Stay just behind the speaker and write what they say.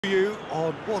You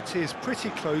on what is pretty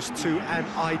close to an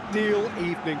ideal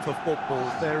evening for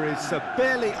football. There is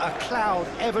barely a cloud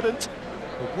evident.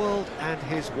 The world and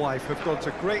his wife have gone to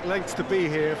great lengths to be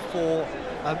here for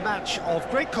a match of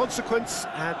great consequence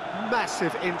and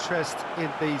massive interest in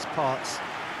these parts.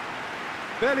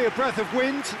 Barely a breath of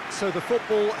wind, so the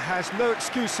football has no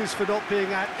excuses for not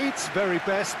being at its very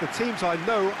best. The teams I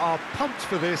know are pumped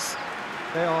for this.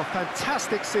 There are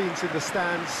fantastic scenes in the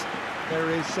stands.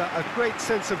 There is a great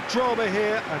sense of drama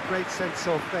here, a great sense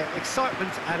of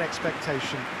excitement and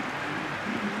expectation.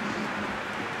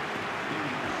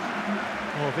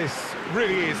 Oh, this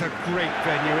really is a great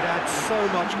venue. It adds so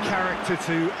much character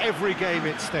to every game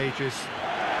it stages.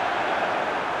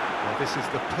 Well, this is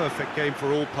the perfect game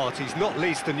for all parties, not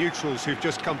least the neutrals who've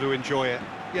just come to enjoy it.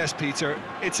 Yes, Peter,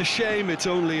 it's a shame it's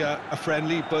only a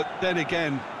friendly, but then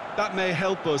again, that may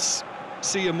help us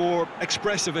see a more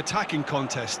expressive attacking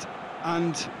contest.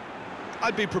 And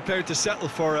I'd be prepared to settle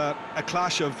for a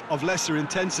clash of lesser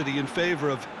intensity in favour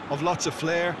of lots of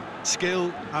flair,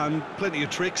 skill and plenty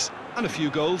of tricks and a few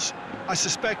goals. I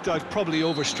suspect I've probably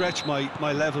overstretched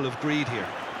my level of greed here.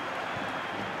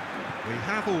 We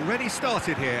have already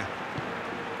started here.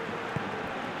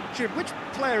 Jim, which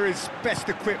player is best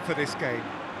equipped for this game?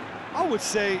 I would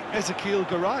say Ezekiel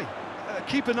Garay.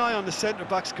 Keep an eye on the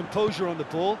centre-back's composure on the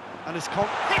ball and his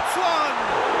hits one!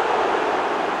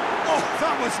 Oh,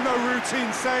 that was no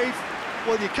routine save.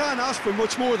 Well, you can't ask for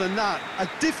much more than that. A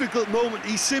difficult moment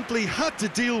he simply had to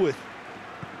deal with.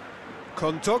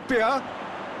 Kondogbia.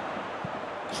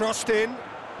 Crossed in.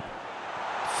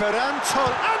 Ferran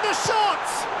Torres. And the shot!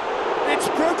 It's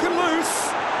broken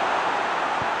loose.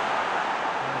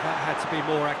 Oh, that had to be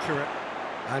more accurate.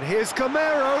 And here's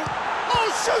Camero.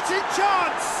 Oh, shooting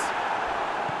chance!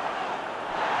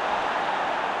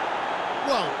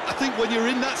 Well, I think when you're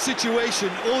in that situation,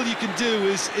 all you can do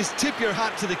is tip your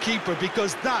hat to the keeper,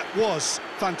 because that was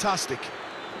fantastic.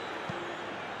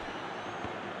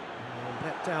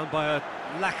 Let down by a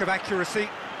lack of accuracy.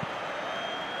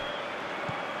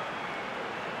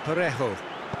 Parejo.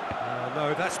 Oh,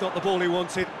 no, that's not the ball he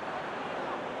wanted.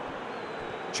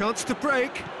 Chance to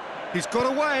break. He's got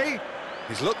away.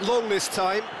 He's looked long this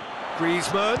time.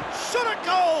 Griezmann. Shot at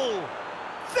goal!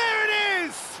 There it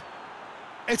is!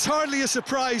 It's hardly a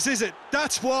surprise, is it?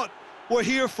 That's what we're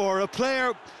here for, a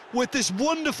player with this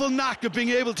wonderful knack of being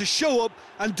able to show up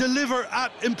and deliver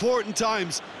at important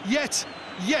times. Yet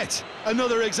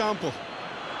another example.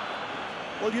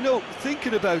 Well, you know,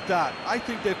 thinking about that, I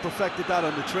think they've perfected that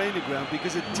on the training ground,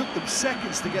 because it took them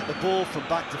seconds to get the ball from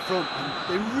back to front,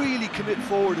 and they really commit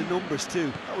forward in numbers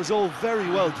too. That was all very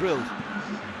well drilled.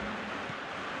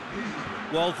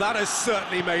 Well, that has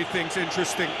certainly made things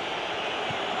interesting.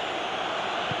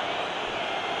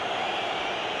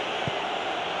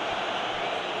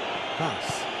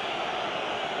 Pass.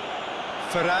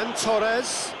 Ferran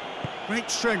Torres.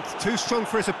 Great strength, too strong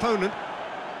for his opponent.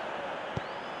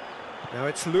 Now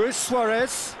it's Luis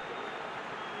Suarez.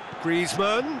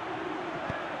 Griezmann.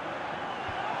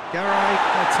 Garay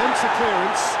attempts a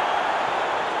clearance.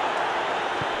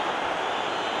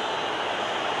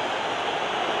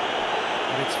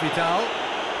 And it's Vidal.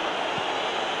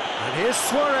 And here's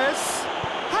Suarez.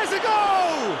 Has a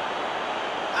goal!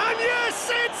 And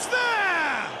yes, it's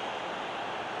there!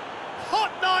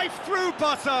 Hot knife through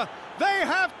butter. They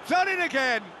have done it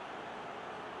again.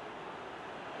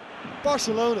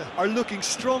 Barcelona are looking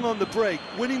strong on the break.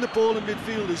 Winning the ball in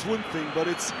midfield is one thing, but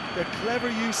it's their clever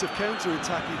use of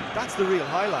counter-attacking. That's the real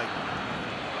highlight.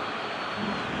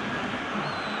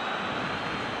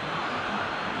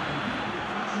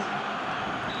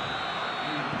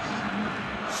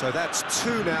 So that's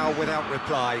two now without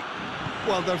reply.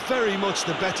 Well, they're very much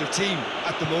the better team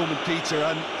at the moment, Peter,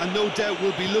 and no doubt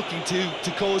will be looking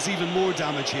to cause even more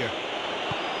damage here.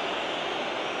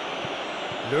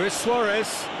 Luis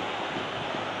Suarez.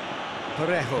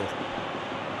 Parejo.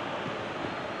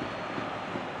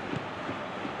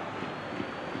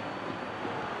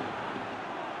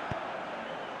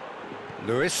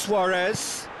 Luis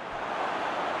Suarez.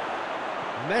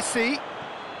 Messi.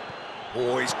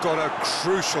 Oh, he's got a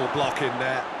crucial block in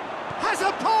there. Has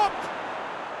a pop!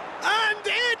 And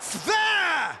it's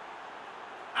there!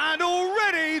 And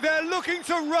already they're looking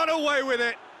to run away with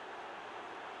it.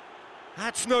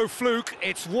 That's no fluke,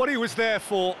 it's what he was there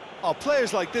for. Oh,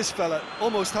 players like this fella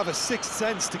almost have a sixth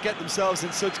sense to get themselves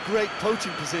in such great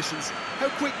poaching positions. How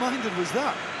quick-minded was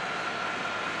that?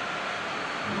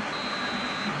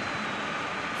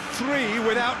 3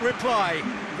 without reply.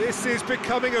 This is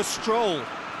becoming a stroll.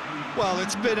 Well,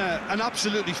 it's been an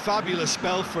absolutely fabulous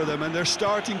spell for them, and they're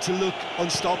starting to look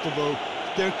unstoppable.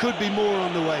 There could be more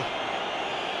on the way.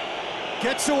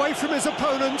 Gets away from his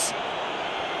opponent.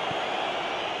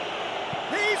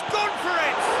 He's gone for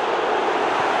it!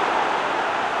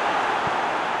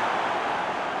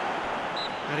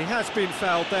 And he has been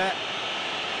fouled there.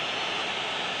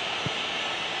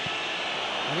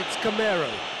 And it's Gamero.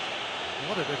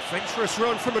 What an adventurous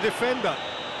run from a defender.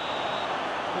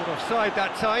 Caught offside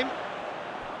that time.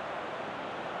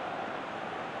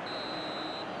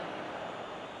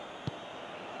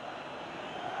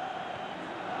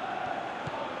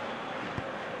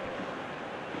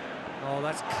 Oh,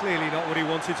 that's clearly not what he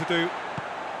wanted to do.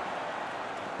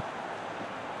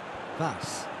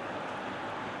 Vas.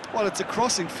 Well, it's a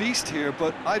crossing feast here,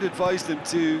 but I'd advise them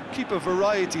to keep a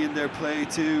variety in their play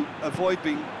to avoid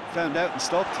being found out and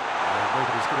stopped.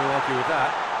 Nobody's going to argue with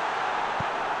that.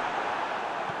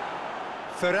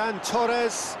 Ferran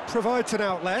Torres provides an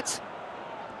outlet.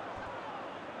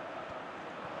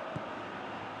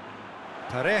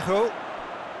 Parejo.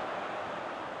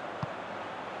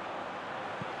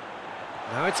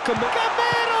 Now it's Gamero!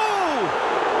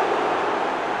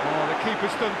 Oh, the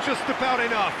keeper's done just about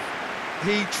enough.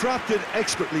 He trapped it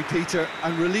expertly, Peter,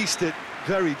 and released it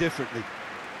very differently.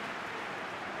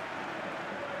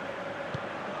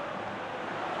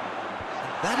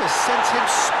 That has sent him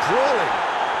sprawling.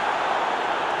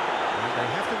 And they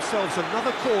have themselves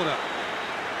another corner.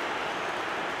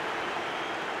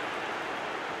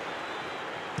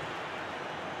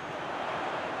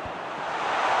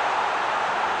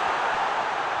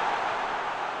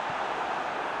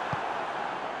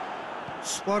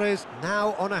 Suarez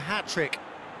now on a hat-trick.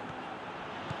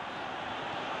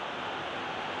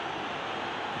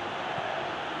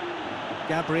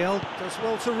 Gabriel does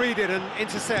well to read it and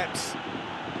intercepts.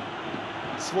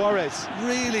 Suarez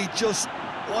really just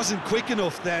wasn't quick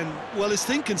enough then. Well, his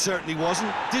thinking certainly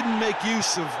wasn't. Didn't make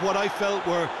use of what I felt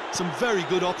were some very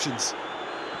good options.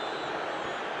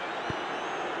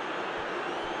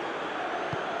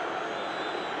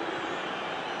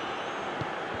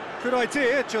 Good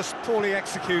idea, just poorly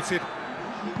executed.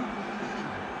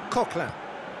 Coquelin.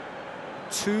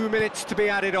 2 minutes to be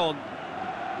added on.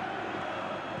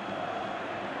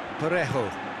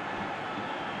 Parejo.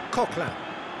 Coquelin.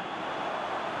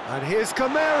 And here's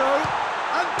Gamero.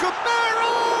 And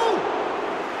Gamero!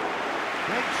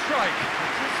 Great strike.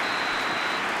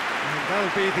 And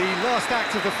that'll be the last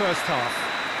act of the first half.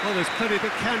 Well, there's plenty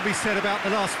that can be said about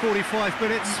the last 45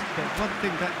 minutes, but one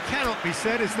thing that cannot be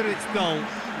said is that it's dull.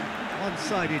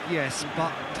 One-sided, yes,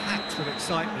 but packed with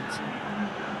excitement.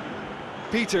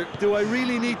 Peter, do I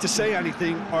really need to say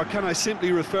anything, or can I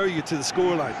simply refer you to the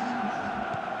scoreline?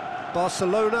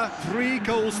 Barcelona, 3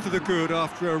 goals to the good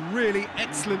after a really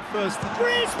excellent first.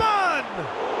 Griezmann!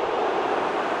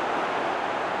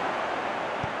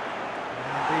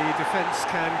 And the defence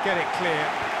can get it clear.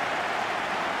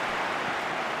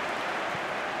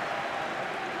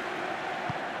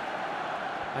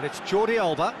 And it's Jordi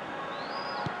Alba.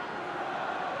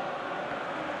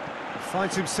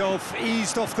 Finds himself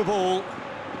eased off the ball.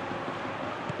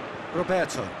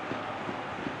 Roberto.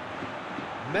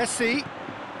 Messi.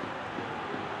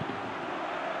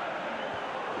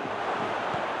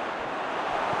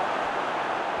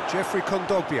 Jeffrey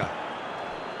Kondogbia.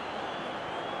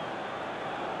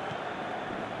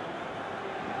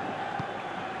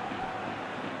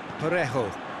 Parejo.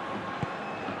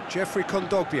 Jeffrey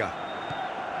Kondogbia.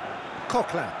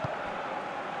 Coquelin.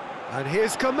 And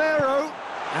here's Gamero.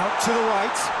 Out to the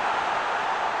right.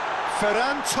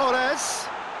 Ferran Torres.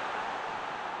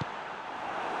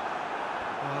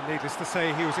 Well, needless to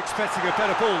say, he was expecting a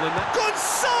better ball than that.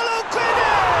 Gonzalo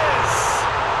Guedes!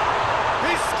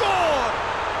 He scored!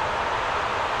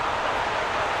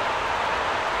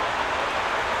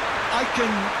 I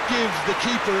can give the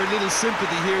keeper a little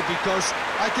sympathy here because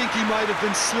I think he might have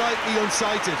been slightly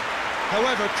unsighted.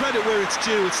 However, credit where it's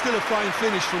due, it's still a fine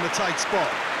finish from a tight spot.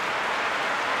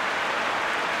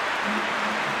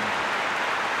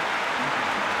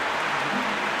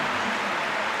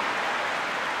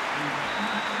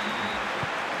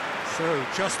 So,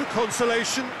 just a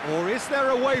consolation, or is there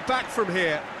a way back from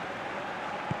here?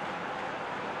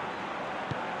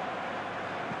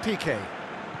 Piqué.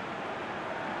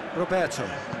 Roberto.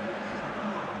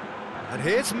 And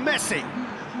here's Messi.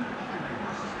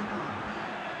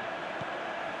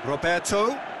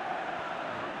 Roberto.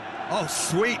 Oh,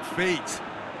 sweet feet.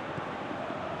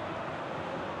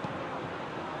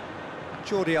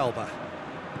 Jordi Alba.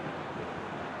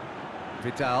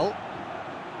 Vidal.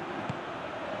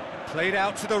 Played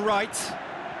out to the right.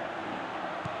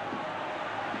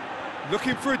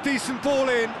 Looking for a decent ball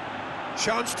in.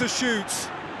 Chance to shoot.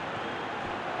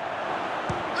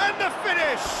 And the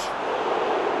finish!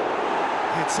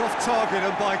 It's off target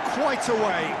and by quite a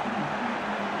way.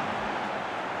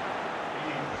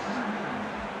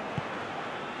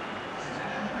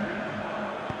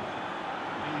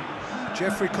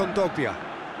 Jeffrey Kondogbia.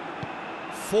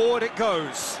 Forward it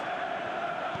goes.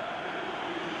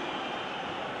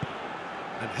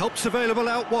 And help's available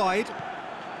out wide.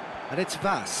 And it's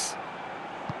Vass.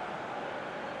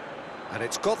 And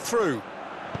it's got through.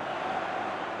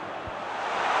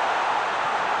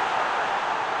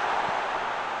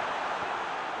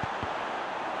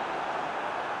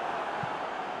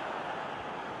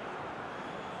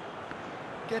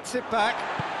 Gets it back.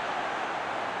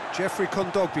 Jeffrey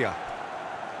Kondogbia.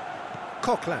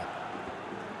 Coquelin.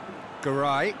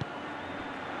 Garay.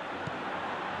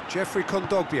 Jeffrey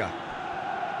Kondogbia.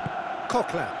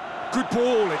 Coquelin. Good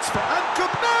ball, it's for... And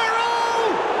Gamero!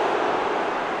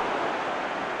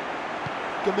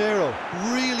 Gamero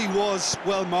really was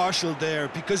well marshalled there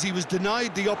because he was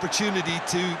denied the opportunity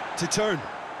to turn.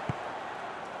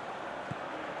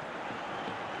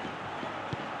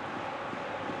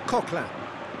 Coquelin.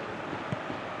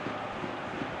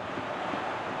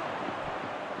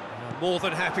 More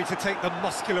than happy to take the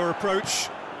muscular approach.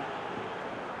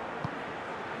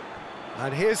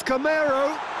 And here's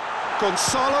Gamero.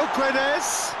 Gonzalo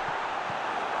Guedes.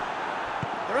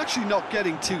 They're actually not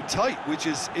getting too tight, which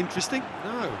is interesting.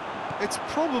 No. It's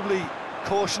probably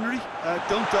cautionary.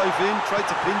 Don't dive in, try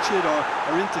to pinch it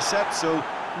or intercept so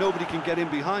nobody can get in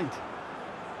behind.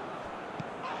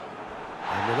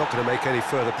 And they're not going to make any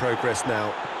further progress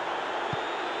now.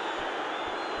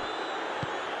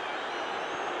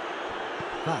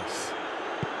 Vass.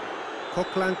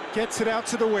 Coquelin gets it out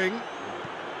to the wing.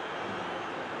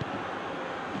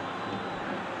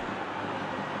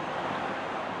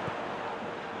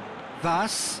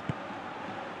 Vass.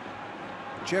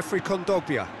 Jeffrey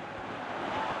Kondogbia.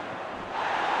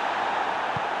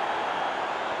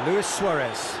 Luis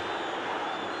Suarez.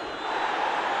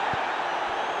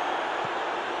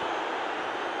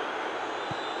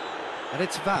 And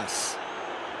it's Vass.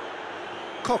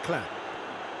 Coquelin.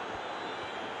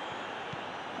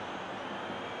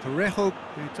 Parejo,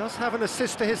 who does have an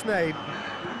assist to his name.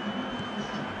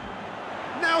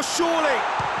 Now surely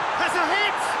has a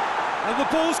hit! And the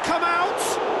ball's come out!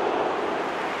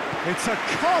 It's a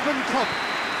carbon copy.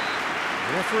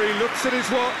 The referee looks at his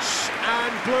watch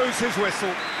and blows his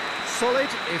whistle. Solid,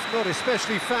 if not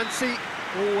especially fancy,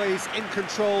 always in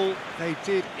control. They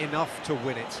did enough to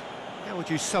win it. How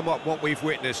would you sum up what we've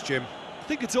witnessed, Jim? I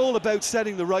think it's all about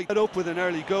setting the right up with an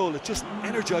early goal. It just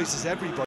energises everybody.